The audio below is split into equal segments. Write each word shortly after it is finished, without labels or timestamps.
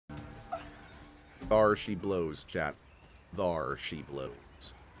Thar she blows, chat. Thar she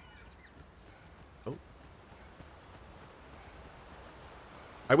blows. Oh.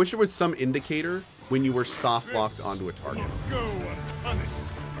 I wish there was some indicator when you were soft locked onto a target.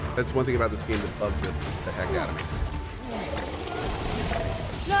 That's one thing about this game that bugs the heck out of me.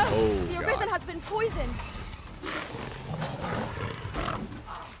 No, oh, the God. Arisen has been poisoned.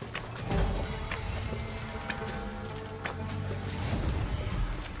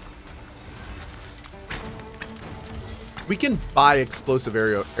 We can buy explosive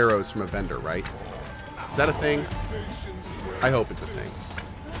arrows from a vendor, right? Is that a thing? I hope it's a thing.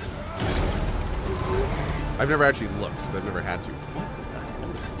 I've never actually looked, because I've never had to. What the hell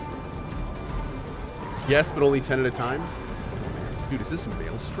is this? Yes, but only 10 at a time? Dude, is this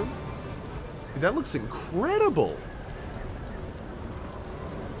Maelstrom? Dude, that looks incredible.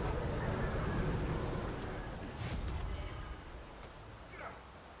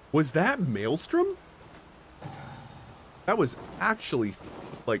 Was that Maelstrom? That was actually,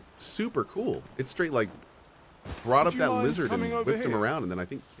 like, super cool. It straight, like, brought up that lizard and whipped him around, and then I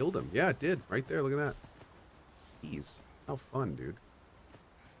think killed him. Yeah, it did. Right there. Look at that. Jeez. How fun, dude.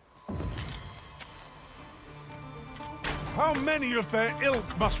 How many of their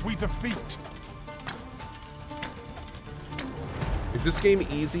ilk must we defeat? Is this game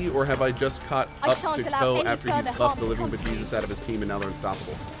easy, or have I just caught up to Cohh after he's buffed the living bejesus out of his team and now they're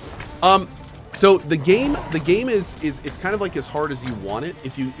unstoppable? So the game is it's kind of like as hard as you want it.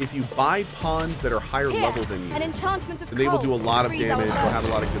 If you buy pawns that are higher level than you, an enchantment of then they will do a lot of damage. They'll have have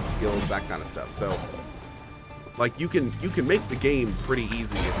a lot of good skills, that kind of stuff. So, like you can make the game pretty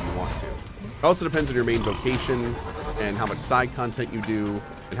easy if you want to. It also depends on your main vocation and how much side content you do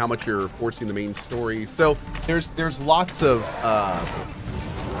and how much you're forcing the main story. So there's lots of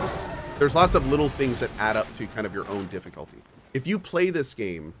little things that add up to kind of your own difficulty. If you play this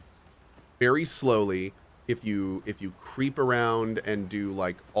game very slowly, if you creep around and do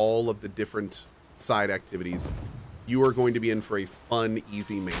like all of the different side activities, you are going to be in for a fun,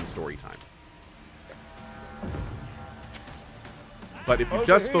 easy main story time. But if you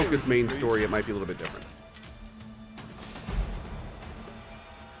just focus main story, it might be a little bit different.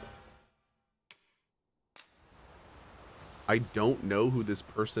 I don't know who this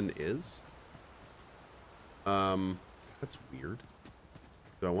person is. That's weird.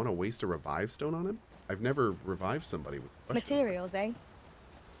 Do I want to waste a revive stone on him? I've never revived somebody with materials, eh?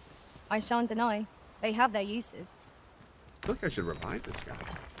 I shan't deny. They have their uses. I feel like I should revive this guy.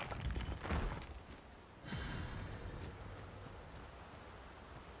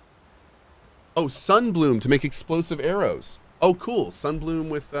 Oh, Sunbloom to make explosive arrows. Oh, cool. Sunbloom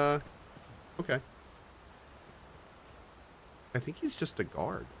with, okay. I think he's just a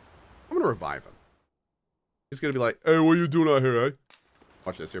guard. I'm going to revive him. He's going to be like, hey, what are you doing out here, eh?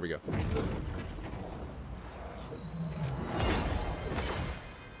 Watch this. Here we go.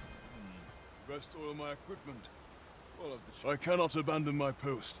 Rest all of my equipment. I cannot abandon my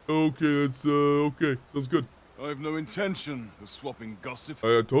post. Okay, that's, okay. Sounds good. I have no intention of swapping gossip.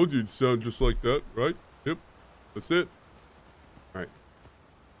 I told you it'd sound just like that, right? Yep. That's it. All right.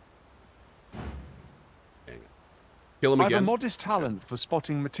 Dang it. Kill him again. I have a modest talent for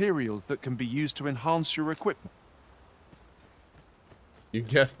spotting materials that can be used to enhance your equipment. You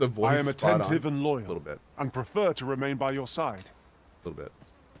guessed the voice. I am attentive and loyal. A little bit. And prefer to remain by your side. A little bit.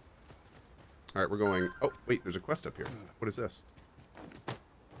 All right, we're going. Oh, wait, there's a quest up here. What is this?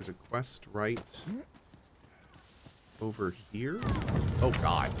 There's a quest right over here. Oh,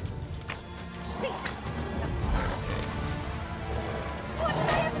 God. What did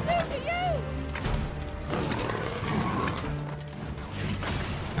I ever do to you?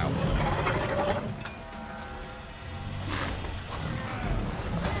 Ow.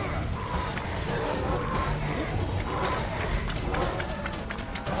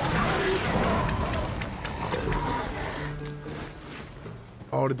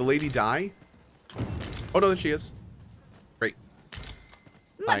 Oh, did the lady die? Oh, no, there she is. Great.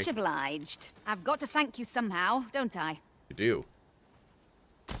 Much obliged. I've got to thank you somehow, don't I? You do.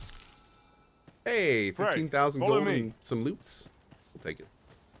 Hey, 15,000 gold and some loots. We'll take it.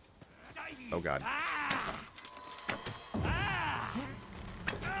 Oh, God.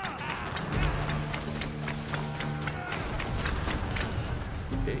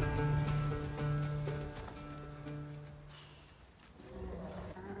 Okay.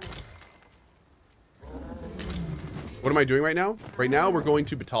 What am I doing right now? Right now, we're going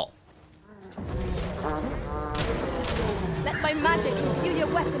to Batal. Let my magic imbue your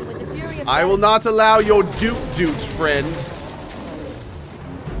weapon with the fury of I will not allow your doot, friend.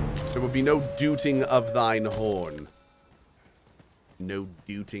 There will be no dooting of thine horn. No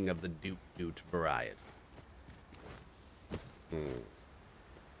dooting of the doot variety.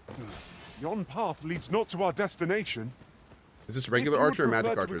 Yon path leads not to our destination. Is this regular If you archer or would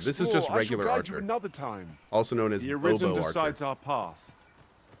magic prefer to archer? This is just explore, regular I shall guide you archer. another time. Also known as The Arisen Bobo archer. decides our path.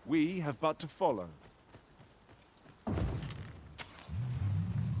 We have but to follow.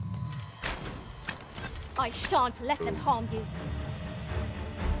 I shan't let them harm you.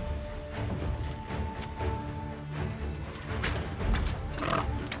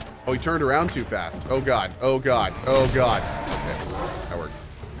 Oh, he turned around too fast. Oh god. Oh god. Oh god. Okay, that works.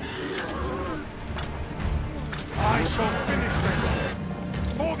 I shall finish this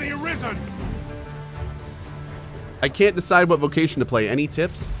for the Arisen. I can't decide what vocation to play. Any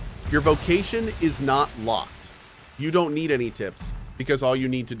tips? Your vocation is not locked. You don't need any tips because all you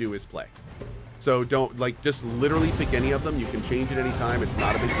need to do is play. So don't, like, just literally pick any of them. You can change it anytime. It's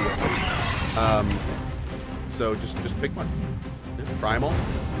not a big deal. So just pick one. Primal.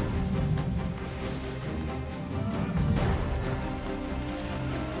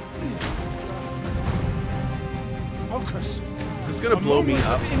 Focus. Is this gonna blow me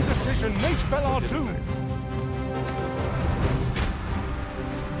up? Indecision may spell our doom. Nice.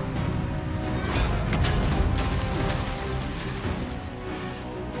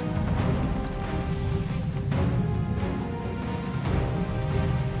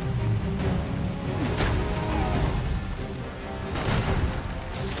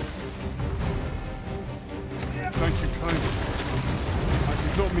 Thank you kindly. I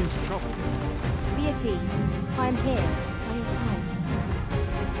did not mean to trouble you. Be at ease. I am here, by your side.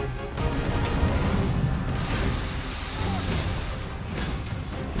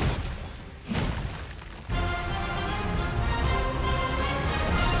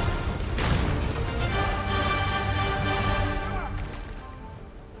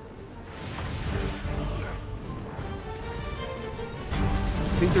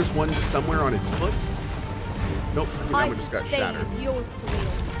 I think there's one somewhere on his foot. Nope, I think that one just got sustain shattered. is yours to wield.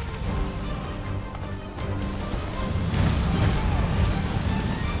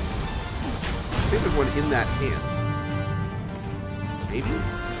 I think there's one in that hand. Maybe?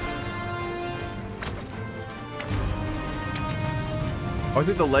 Oh, I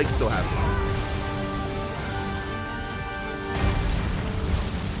think the leg still has one.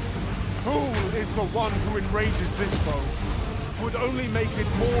 Fool is the one who enrages this foe. Would only make it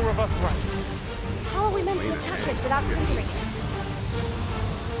more of a threat. How are we meant to attack it without hindering it?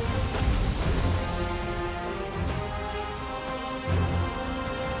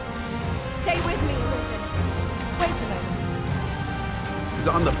 Stay with me, Arisen. Wait a moment. Is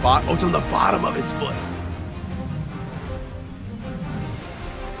it on the bottom? Oh, it's on the bottom of his foot.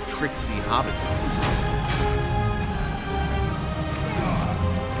 Tricksy hobbitses.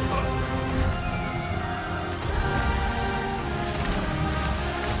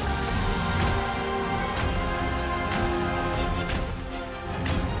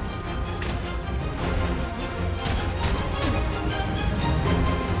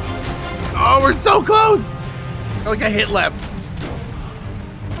 Oh, we're so close! Like I hit left.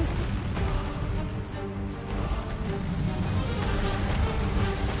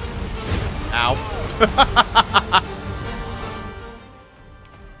 Ow.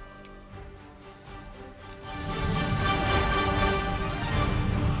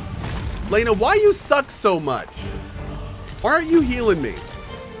 Lena, why you suck so much? Why aren't you healing me?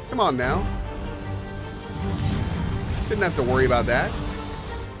 Come on now. Didn't have to worry about that.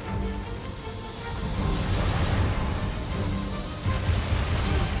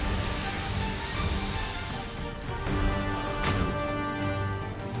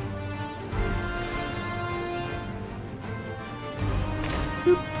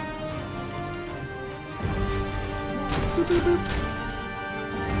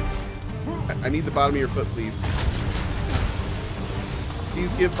 I need the bottom of your foot, please.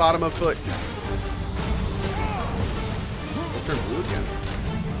 Please give bottom of foot. I'll turn blue again.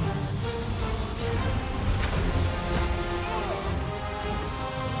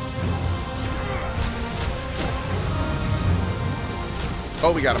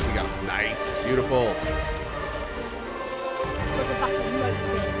 Oh, we got him. We got him. Nice. Beautiful. It was a battle most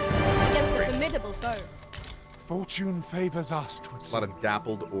fierce, against a formidable foe. Fortune favors us, 'twould A seem. lot of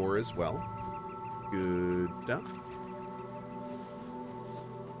dappled ore as well. Good stuff.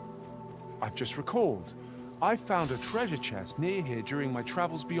 I've just recalled. I found a treasure chest near here during my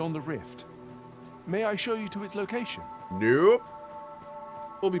travels beyond the rift. May I show you to its location? Nope.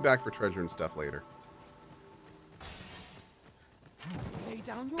 We'll be back for treasure and stuff later. Lay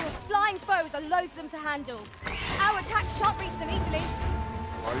down your flying foes are loathsome to handle. Our attacks shan't reach them easily.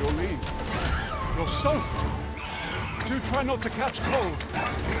 By your leave. Your soul. Do try not to catch cold.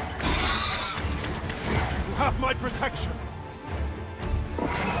 You have my protection.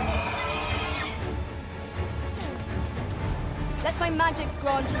 Let my magics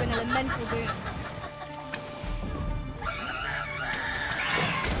grant you an elemental boon.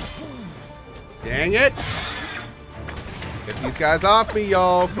 Dang it! Get these guys off me,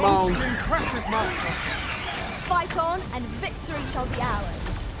 y'all. Come on. Most impressive, Master. Fight on, and victory shall be ours.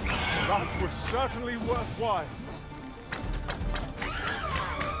 That was certainly worthwhile.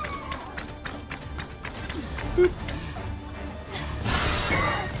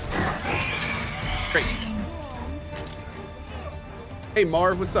 Great. Hey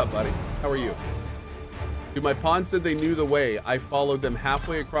Marv, what's up, buddy? How are you? Dude, my pawn said they knew the way. I followed them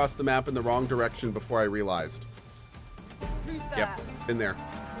halfway across the map in the wrong direction before I realized. Who's there? Yep, been there.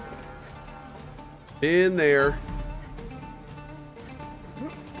 Been there.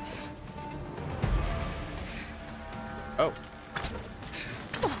 Oh.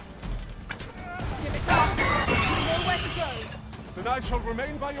 Give it up. You know where to go. Then I shall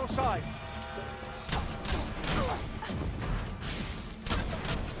remain by your side.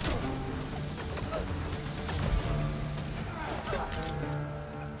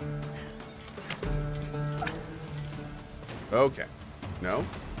 Okay. No.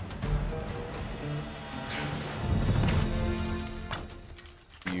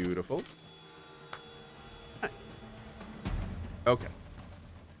 Beautiful. Nice. Okay.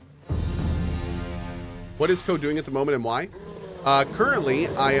 What is Cohh doing at the moment and why? Currently,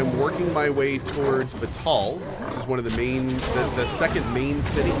 I am working my way towards Batal, which is one of the main, the second main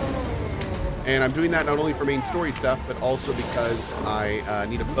city. And I'm doing that not only for main story stuff, but also because I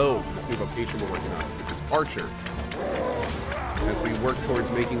need a bow for this new vocation we're working on, which is Archer. As we work towards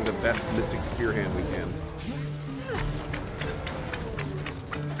making the best Mystic Spear Hand we can.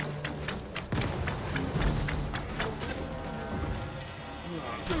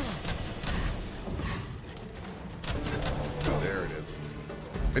 There it is.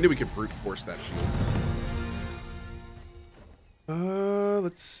 I knew we could brute force that shield.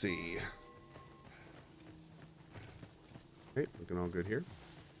 Let's see. Okay, looking all good here.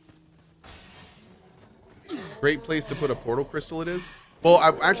 Great place to put a portal crystal it is. Well,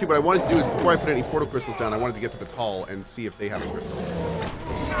 actually, what I wanted to do is before I put any portal crystals down, I wanted to get to Batal and see if they have a crystal. We'll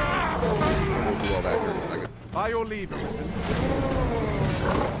do all that here in a second. By your leave, Citizen.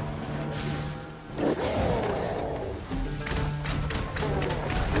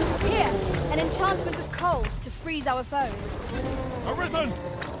 Here, an enchantment of cold to freeze our foes. Arisen!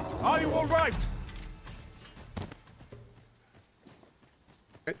 Are you all right?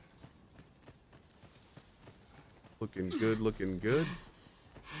 Okay. Looking good, looking good.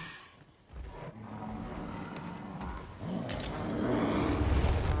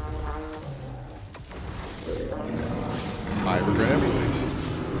 I regret everything.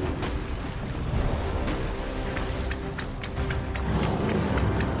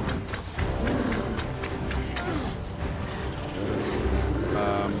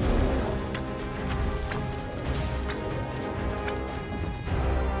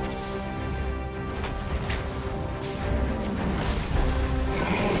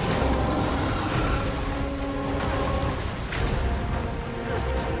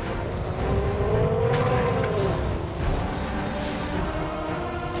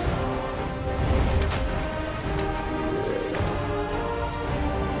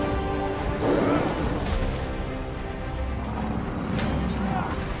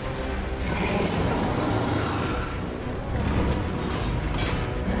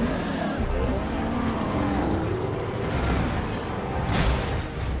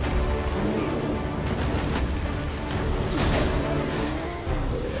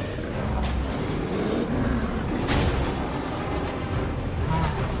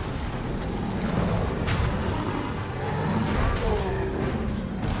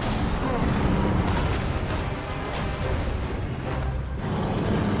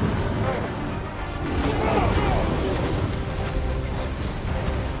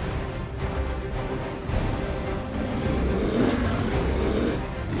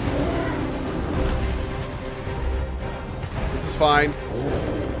 Fine.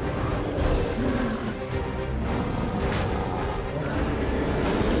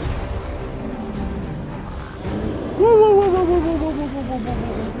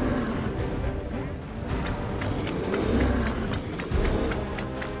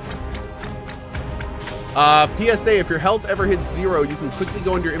 PSA, if your health ever hits 0, you can quickly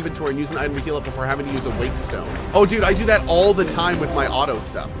go into your inventory and use an item to heal up before having to use a wake stone. Oh, dude, I do that all the time with my auto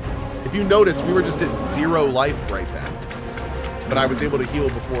stuff. If you notice, we were just at 0 life right then. But I was able to heal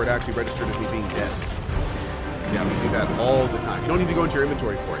before it actually registered as me being dead. Yeah, we do that all the time. You don't need to go into your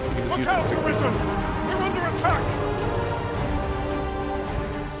inventory for it. You can just use Look out, it. Arisen! We're under attack!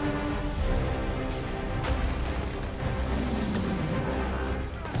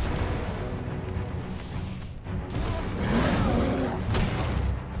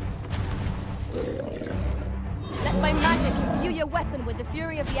 Let my magic imbue your weapon with the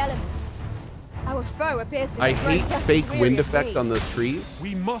fury of the elements. Our foe appears to be I hate fake wind effect on those trees.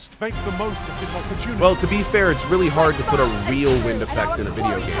 We must make the most of this opportunity. Well, to be fair, it's really hard to put a real wind effect in a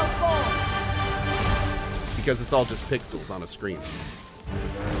video game because it's all just pixels on a screen.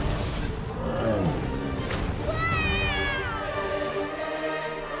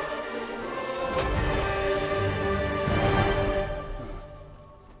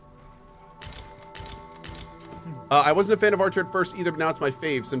 I wasn't a fan of Archer at first either, but now it's my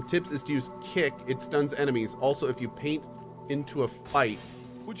fave. Some tips is to use kick. It stuns enemies. Also, if you paint into a fight.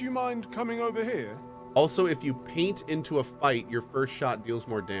 Would you mind coming over here? Also, if you paint into a fight, your first shot deals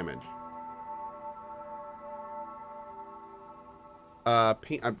more damage.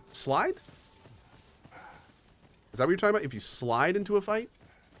 Slide? Is that what you're talking about? If you slide into a fight?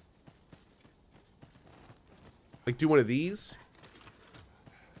 Like do one of these?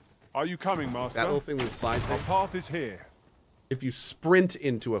 Are you coming, Master? That little thing with the slide thing? Our path is here. If you sprint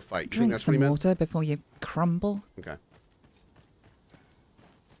into a fight. You think Drink that's what he some meant? water before you crumble. Okay.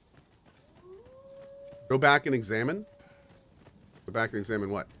 Go back and examine. Go back and examine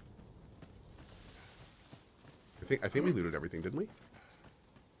what? I think we looted everything, didn't we?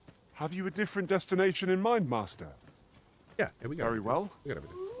 Have you a different destination in mind, Master? Yeah, we got Very everything. well. We got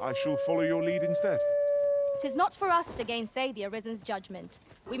everything. I shall follow your lead instead. 'Tis not for us to gainsay the Arisen's judgment.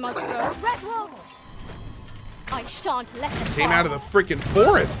 We must go red wolves. I shan't let them Came out of the freaking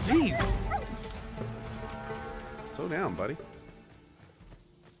forest. Jeez. Slow down, buddy.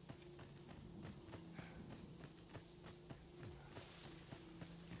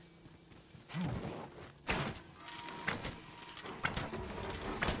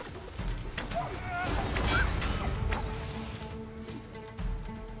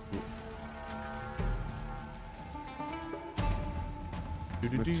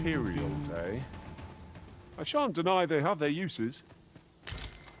 Materials, eh? I shan't deny they have their uses. Oh,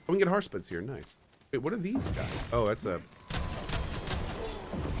 we can get Harspits here. Nice. Wait, what are these guys? Oh, that's a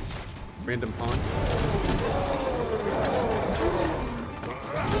random pawn.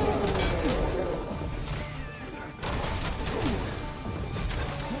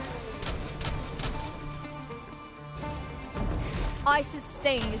 Ice's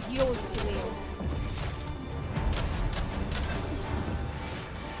sting is yours to wield.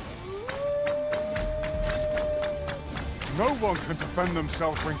 No one can defend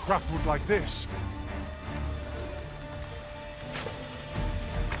themselves when grappled like this.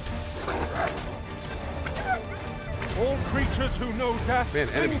 All creatures who know death, Man,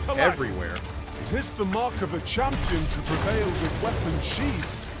 cling enemies to life. everywhere. 'Tis the mark of a champion to prevail with weapons sheathed.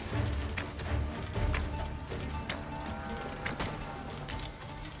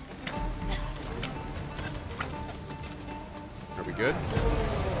 Are we good?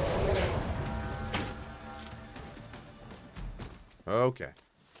 Okay.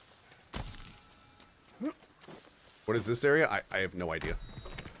 What is this area? I have no idea.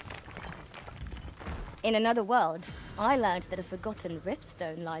 In another world, I learned that a forgotten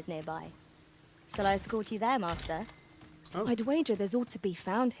riftstone lies nearby. Shall I escort you there, Master? Oh. I'd wager there's ought to be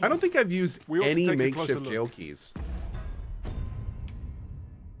found here. I don't think I've used We ought to any take a closer makeshift look. jail keys.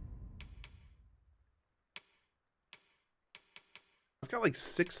 I've got like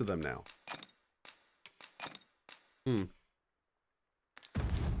 6 of them now.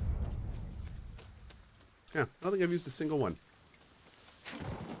 Yeah, I don't think I've used a single one.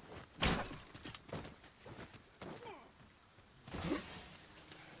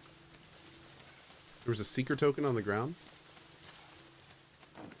 There was a seeker token on the ground.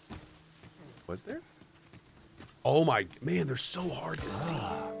 Was there? Oh my, man, they're so hard to see.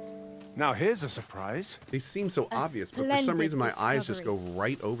 Now here's a surprise. They seem so A obvious, but for some splendid reason my eyes just go discovery.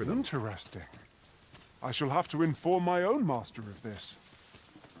 right over them. Interesting. I shall have to inform my own master of this.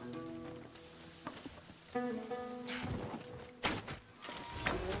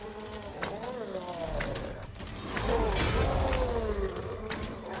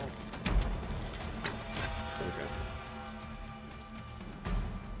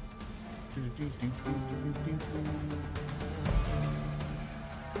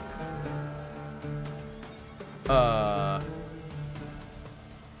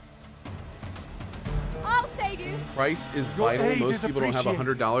 I'll save you. Price is Your vital. aid Most is people don't have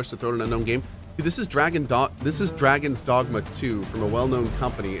appreciated. $100 to throw in an unknown game. Dude, this is Dragon's Dogma 2 from a well-known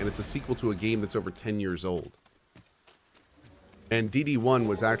company, and it's a sequel to a game that's over 10 years old. And DD1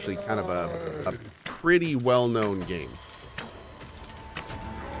 was actually kind of a pretty well-known game.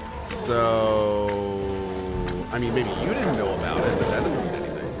 So, I mean, maybe you didn't know about it, but that doesn't mean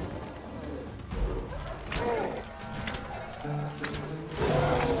anything.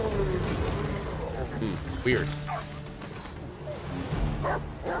 Weird.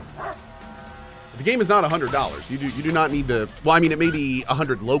 The game is not $100. You do not need to. Well, I mean, it may be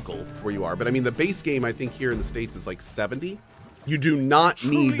 100 local where you are, but I mean, the base game I think here in the States is like 70. You do not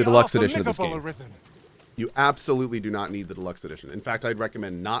need the deluxe edition of this game. You absolutely do not need the deluxe edition. In fact, I'd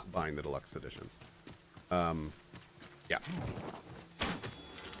recommend not buying the deluxe edition. Yeah.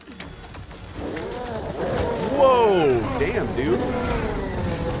 Whoa, damn, dude.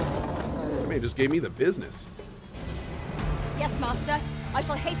 That man just gave me the business. Yes, Master. I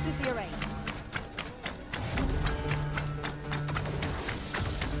shall hasten to your aid.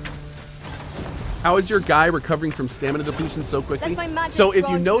 How is your guy recovering from stamina depletion so quickly? So if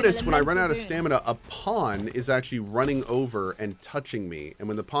you notice, when I run out of stamina, a pawn is actually running over and touching me. And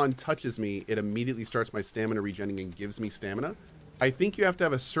when the pawn touches me, it immediately starts my stamina regenerating and gives me stamina. I think you have to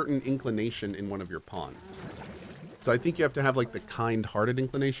have a certain inclination in one of your pawns. So I think you have to have like the kind-hearted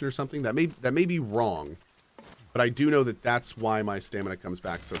inclination or something. That may be wrong, but I do know that that's why my stamina comes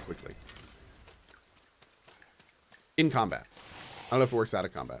back so quickly. In combat. I don't know if it works out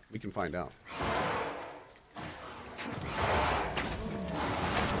of combat. We can find out.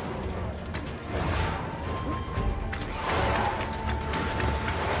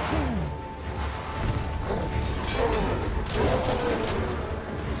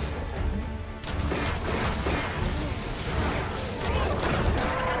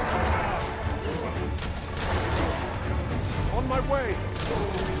 On my way.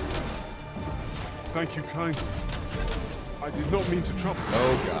 Thank you kindly. I did not mean to trouble.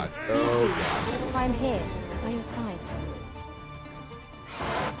 Oh God. Oh God. I'm here, by your side.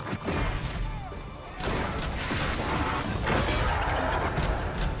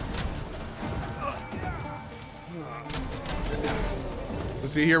 So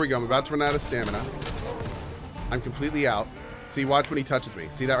see, here we go. I'm about to run out of stamina. I'm completely out. See, watch when he touches me.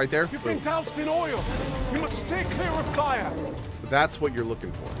 See that right there? You've been doused in oil. You must stay clear of fire. That's what you're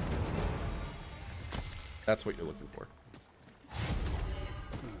looking for. That's what you're looking for.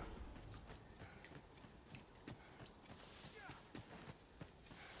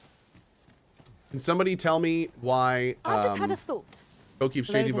 Can somebody tell me why I just had a thought. Cohh keeps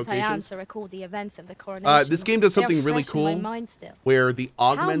changing Loath as I am vocations? to recall the events of the coronation. This game does they are something really fresh in my cool mind still. where the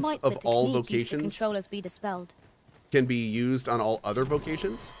augments How might of the all technique used to vocations controllers be dispelled? can be used on all other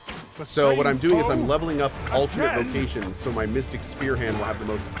vocations. So what I'm doing is I'm leveling up alternate vocations so my Mystic Spear Hand will have the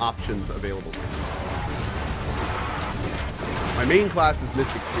most options available to me. My main class is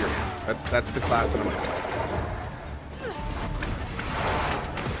Mystic Spear Hand. That's the class that I'm going to play.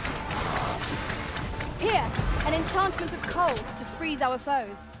 Here, an enchantment of cold to freeze our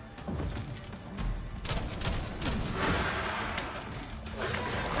foes.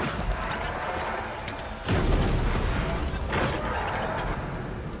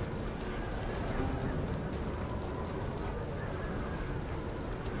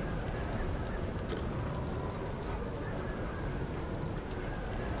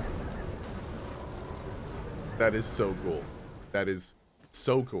 That is so cool. That is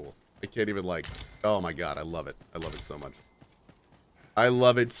so cool. I can't even like, oh my God, I love it. I love it so much. I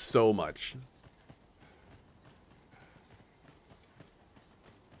love it so much.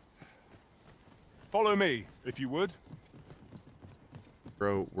 Follow me, if you would.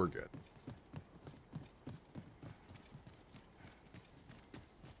 Bro, we're good.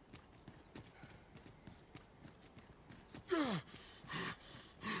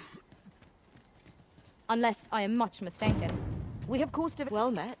 Unless I am much mistaken. We have caused a...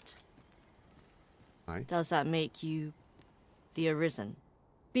 Well met. Hi. Does that make you the Arisen?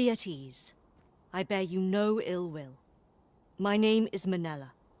 Be at ease. I bear you no ill will. My name is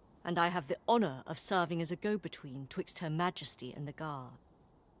Manella, and I have the honor of serving as a go-between twixt Her Majesty and the Guard.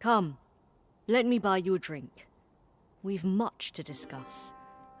 Come, let me buy you a drink. We've much to discuss,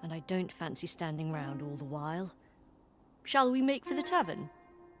 and I don't fancy standing round all the while. Shall we make for the tavern?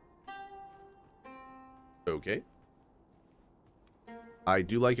 Okay. I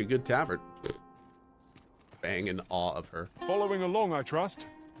do like a good tavern. Bang in awe of her. Following along, I trust.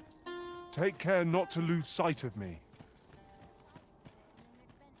 Take care not to lose sight of me.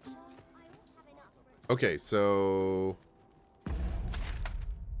 Okay, so...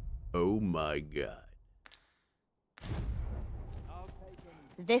 Oh my God.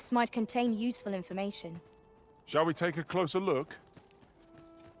 This might contain useful information. Shall we take a closer look?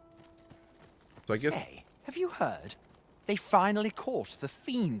 So I guess... Say, have you heard? They finally caught the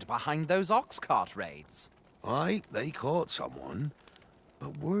fiend behind those ox cart raids. Aye, they caught someone.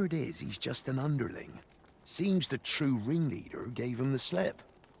 But word is he's just an underling. Seems the true ringleader gave him the slip.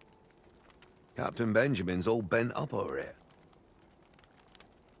 Captain Benjamin's all bent up over it.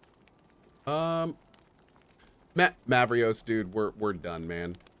 Mavrios, dude, we're done,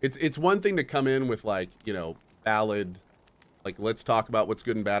 man. It's one thing to come in with, like, you know, valid, like, let's talk about what's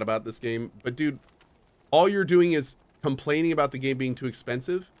good and bad about this game. But dude, all you're doing is complaining about the game being too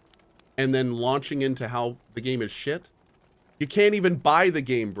expensive and then launching into how the game is shit. You can't even buy the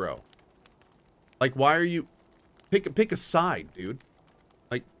game, bro. Like, why are you pick a side, dude?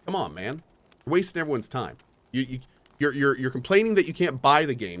 Like, come on, man. You're wasting everyone's time. You're complaining that you can't buy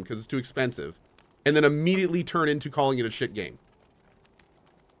the game because it's too expensive, and then immediately turn into calling it a shit game.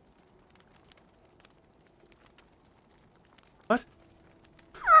 What?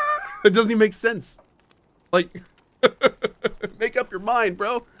 It doesn't even make sense. Like, make up your mind,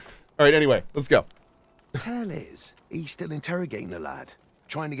 bro. All right, anyway, let's go. Tell is, he's still interrogating the lad,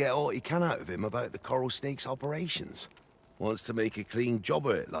 trying to get all he can out of him about the Coral Snake's operations. Wants to make a clean job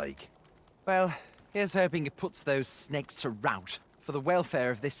of it, like. Well, here's hoping it puts those snakes to rout for the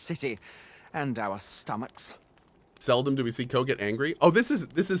welfare of this city and our stomachs. Seldom do we see Cohh get angry. Oh, this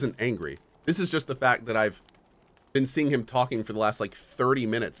isn't angry. This is just the fact that I've been seeing him talking for the last like 30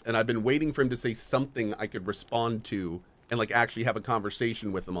 minutes, and I've been waiting for him to say something I could respond to and like actually have a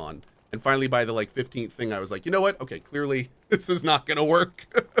conversation with him on. And finally, by the like 15th thing, I was like, you know what? Okay, clearly this is not gonna work.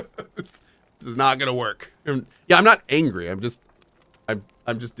 This is not gonna work. And, yeah, I'm not angry. I'm just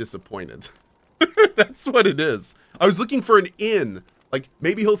disappointed. That's what it is. I was looking for an in. Like,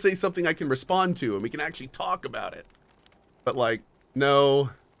 maybe he'll say something I can respond to and we can actually talk about it. But like, no,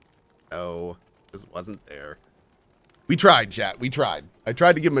 this wasn't there. We tried, chat. We tried. I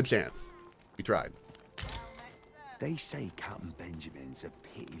tried to give him a chance. We tried. They say Captain Benjamin's a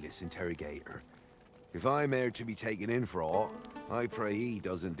pitiless interrogator. If I'm there to be taken in for all, I pray he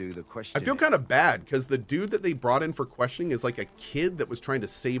doesn't do the questioning. I feel kind of bad because the dude that they brought in for questioning is like a kid that was trying to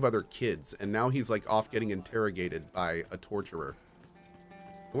save other kids, and now he's like off getting interrogated by a torturer.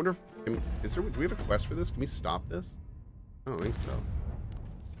 I wonder if do we have a quest for this? Can we stop this? I don't think so.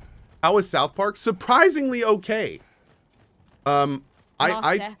 How is South Park? Surprisingly okay. Master,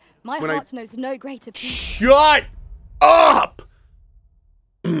 my heart knows no greater peace. Shut up.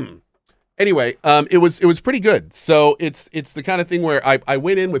 Anyway, it was pretty good. So it's the kind of thing where I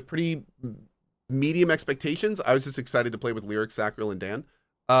went in with pretty medium expectations. I was just excited to play with Lyric, Sacriel, and Dan.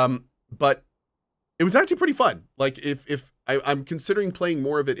 But it was actually pretty fun. Like if I'm considering playing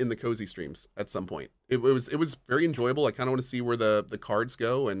more of it in the Cozy streams at some point. It was very enjoyable. I kind of want to see where the cards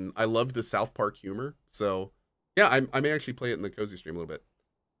go, and I loved the South Park humor. So yeah, I may actually play it in the Cozy stream a little bit.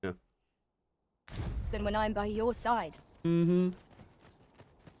 Yeah. Then when I'm by your side. Mm-hmm.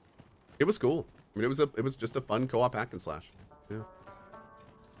 It was cool. I mean, it was just a fun co-op hack and slash. Yeah.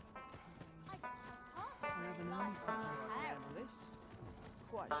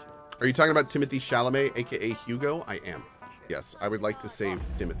 Are you talking about Timothy Chalamet, aka Hugo? I am. Yes, I would like to save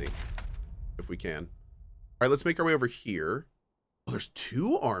Timothy if we can. All right, let's make our way over here. Oh, there's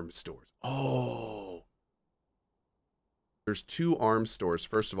 2 arms stores. Oh. There's 2 arms stores,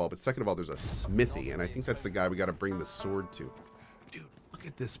 first of all, but second of all, there's a smithy, and I think that's the guy we got to bring the sword to. Dude, look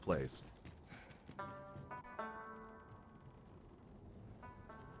at this place.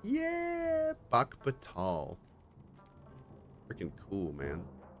 Yeah, Bak Batal. Freaking cool, man.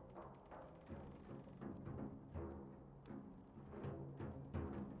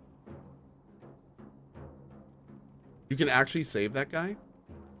 You can actually save that guy?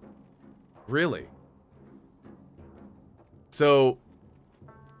 Really? So,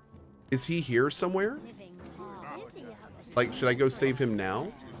 is he here somewhere? Like, should I go save him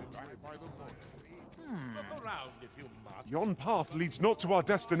now? Yon path leads not to our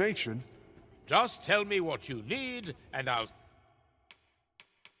destination. Just tell me what you need, and I'll...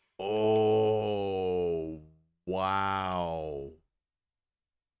 Oh, wow.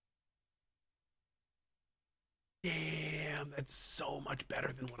 Damn, that's so much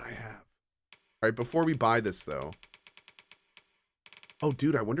better than what I have. All right, before we buy this, though. Oh,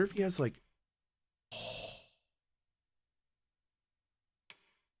 dude, I wonder if he has, like...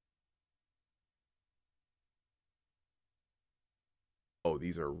 Oh,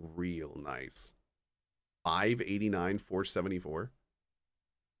 these are real nice. 589, 474.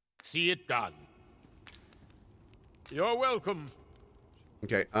 See it done. You're welcome.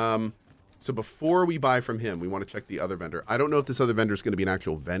 Okay, so before we buy from him, we want to check the other vendor. I don't know if this other vendor is going to be an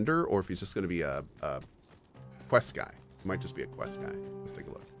actual vendor or if he's just going to be a quest guy. He might just be a quest guy. Let's take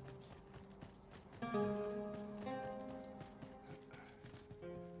a look.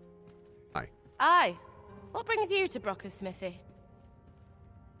 Aye. What brings you to Brocker's smithy?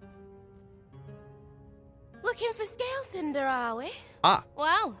 Looking for scale cinder, are we? Ah.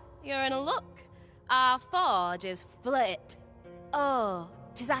 Well, you're in a look. Our forge is full of it. Oh,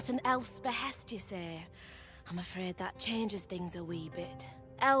 'tis at an elf's behest, you say. I'm afraid that changes things a wee bit.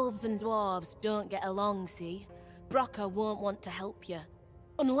 Elves and dwarves don't get along, see? Brocker won't want to help you.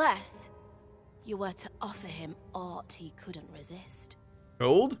 Unless you were to offer him aught he couldn't resist.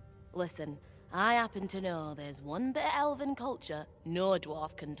 Gold? Listen, I happen to know there's one bit of elven culture no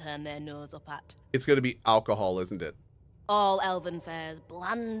dwarf can turn their nose up at. It's going to be alcohol, isn't it? All elven fare's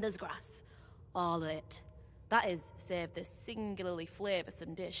bland as grass. All of it. That is, save the singularly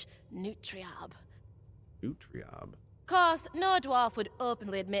flavoursome dish, Nutriab. Nutriab? Course, no dwarf would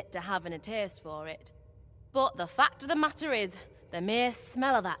openly admit to having a taste for it. But the fact of the matter is, the mere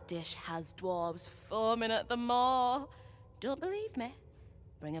smell of that dish has dwarves foaming at the maw. Don't believe me?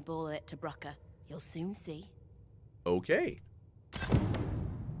 Bring a bowl of it to Brocker. You'll soon see. Okay.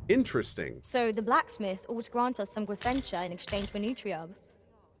 Interesting. So the blacksmith ought to grant us some Gwyfencha in exchange for Nutriab.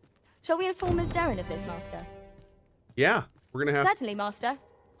 Shall we inform Ms. Darren of this, Master? Yeah, we're gonna have... Certainly, Master.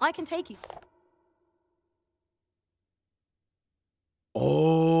 I can take you.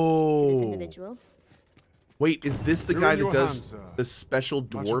 Oh. To this individual. Wait, is this the You're guy in that your does hands, the special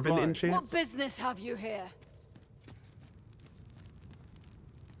dwarven enchants? What business have you here?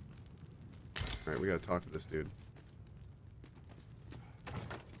 All right, we gotta talk to this dude.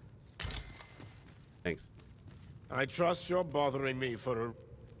 Thanks. I trust you're bothering me for a...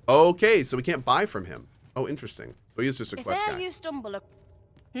 Okay, so we can't buy from him. Oh, interesting. So he's just a If quest e'er guy. you stumble up...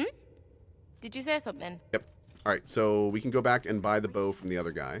 Did you say something? Yep. All right, so we can go back and buy the bow from the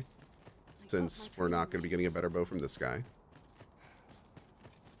other guy, since we're not going to be getting a better bow from this guy.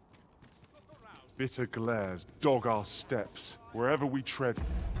 Bitter glares dog our steps wherever we tread.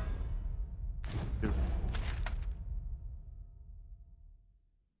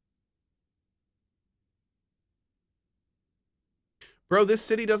 Bro, this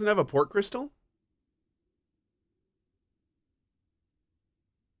city doesn't have a port crystal?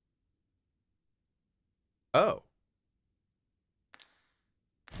 Oh.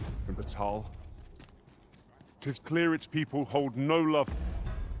 In Batal, 'tis clear its people hold no love.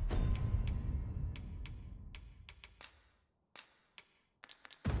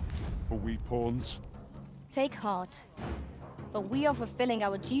 For we pawns. Take heart. For we are fulfilling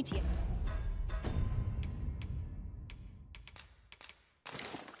our duty.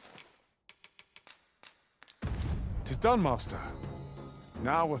 Tis done, Master.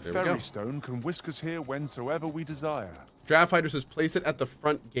 Now a There we go. ferry stone can whisk us here whensoever we desire. Draft Fighter says place it at the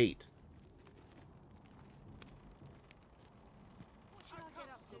front gate.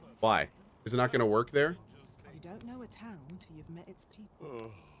 Why? Is it not going to work there? You don't know a town till you've met its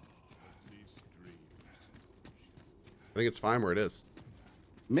people. I think it's fine where it is.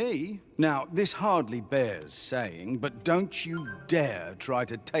 Me? Now, this hardly bears saying, but don't you dare try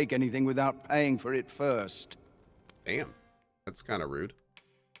to take anything without paying for it first. Damn. That's kind of rude.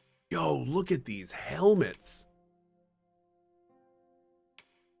 Yo, look at these helmets.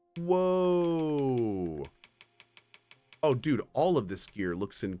 Whoa. Oh, dude, all of this gear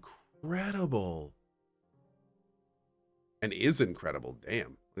looks incredible. And is incredible.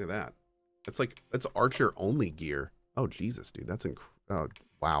 Damn, look at that. That's archer only gear. Oh, Jesus, dude, that's oh,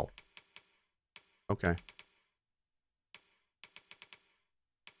 wow. Okay.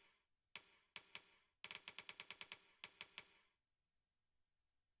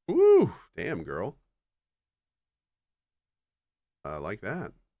 Woo, damn, girl. I like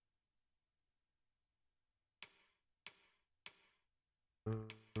that.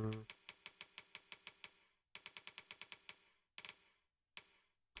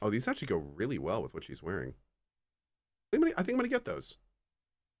 Oh, these actually go really well with what she's wearing. I think I'm gonna get those.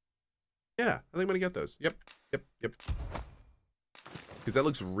 Yeah, I think I'm gonna get those. Yep. Because that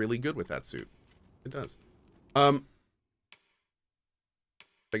looks really good with that suit. It does. I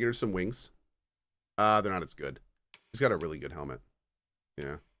get her some wings. They're not as good. She's got a really good helmet.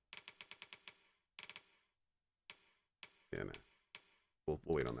 Yeah. Yeah, no. We'll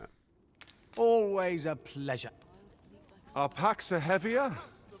wait on that. Always a pleasure. Our packs are heavier.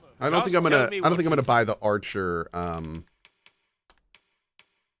 I don't think I'm gonna buy the archer. I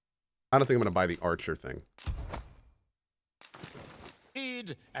don't think I'm gonna buy the archer thing.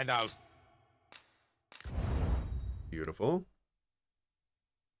 And I'll... Beautiful.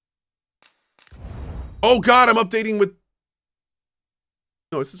 Oh God, I'm updating with...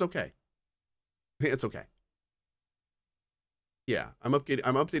 No, this is okay. I think it's okay. Yeah, I'm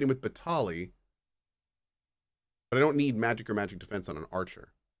updating with Batali, but I don't need magic or magic defense on an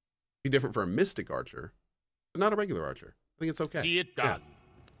archer. Be different for a mystic archer, but not a regular archer. I think it's okay. See it done. Yeah,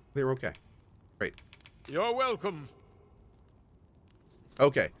 they were okay. Great. You're welcome.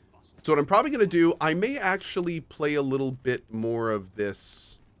 Okay. So what I'm probably going to do, I may actually play a little bit more of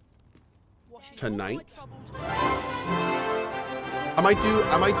this tonight. I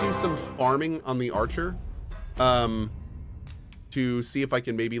might do some farming on the archer. To see if I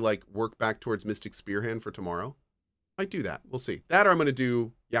can maybe like work back towards Mystic Spearhand for tomorrow. Might do that. We'll see. That or I'm going to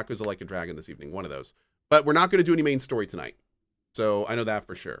do Yakuza Like a Dragon this evening. One of those. But we're not going to do any main story tonight. So I know that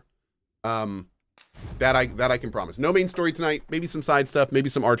for sure. That I can promise. No main story tonight. Maybe some side stuff. Maybe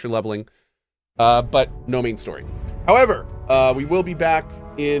some archer leveling. But no main story. However, we will be back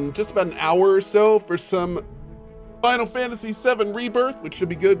in just about an hour or so for some Final Fantasy VII Rebirth, which should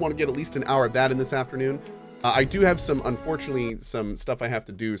be good. Want to get at least an hour of that in this afternoon. I do have unfortunately, some stuff I have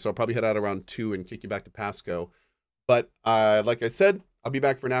to do, so I'll probably head out around 2 and kick you back to Pasco. But like I said, I'll be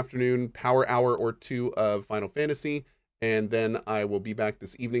back for an afternoon power hour or 2 of Final Fantasy, and then I will be back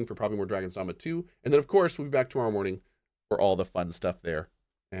this evening for probably more Dragon's Dogma 2, and then of course we'll be back tomorrow morning for all the fun stuff there,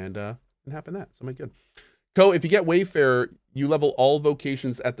 and happen that. So, my good. Cohh, if you get Wayfarer, you level all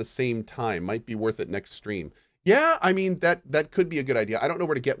vocations at the same time. Might be worth it next stream. Yeah, I mean that could be a good idea. I don't know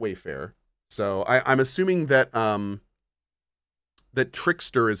where to get Wayfarer. So I'm assuming that that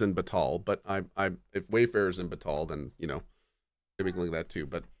Trickster is in Batal, but if Wayfarer is in Batal, then maybe we can look at that too.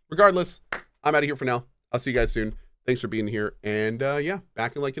 But regardless, I'm out of here for now. I'll see you guys soon. Thanks for being here, and yeah,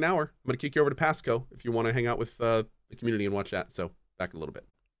 back in like an hour. I'm gonna kick you over to Pasco if you want to hang out with the community and watch that. So back in a little bit.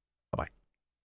 Bye bye.